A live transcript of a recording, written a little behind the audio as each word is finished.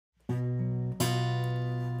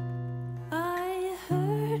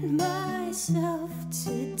myself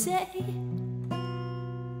today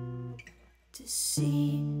to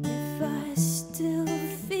see if I still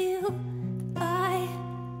feel. I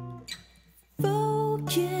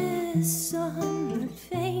focus on the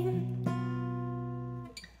pain,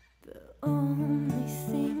 the only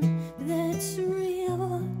thing that's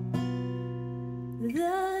real.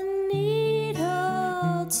 The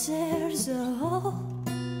needle tears a hole,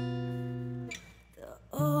 the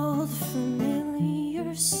old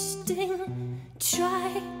familiar sting.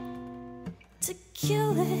 Try to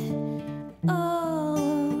kill it all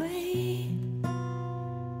away,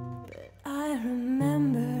 but I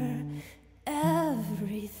remember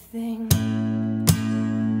everything.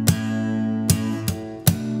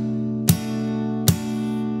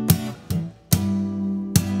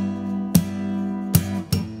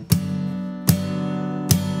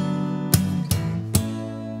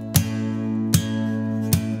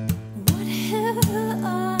 What have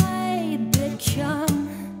I become?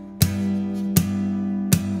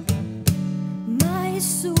 My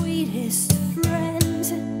sweetest friend.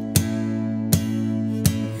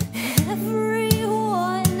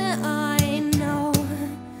 Everyone I know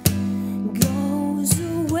goes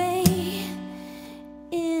away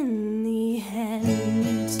in the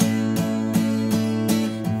end.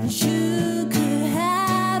 You could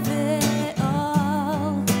have it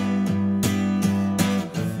all.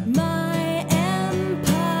 My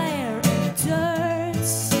empire of dirt,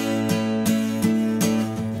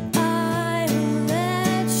 I will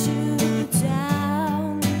let you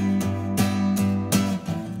down.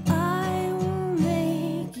 I will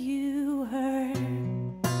make you hurt.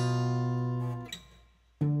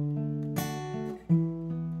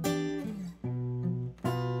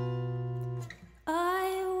 I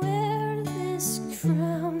wear this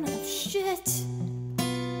crown of shit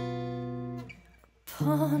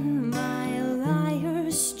upon my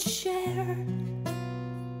liar's chair,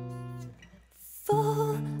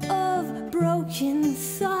 full of broken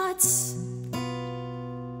thoughts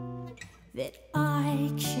that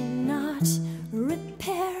I cannot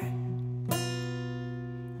repair.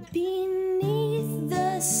 Beneath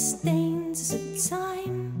the stains of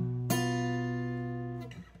time,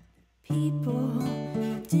 people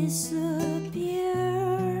disappear.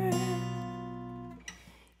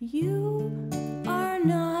 You are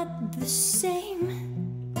not the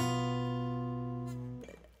same,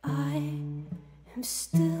 but I am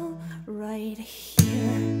still right here.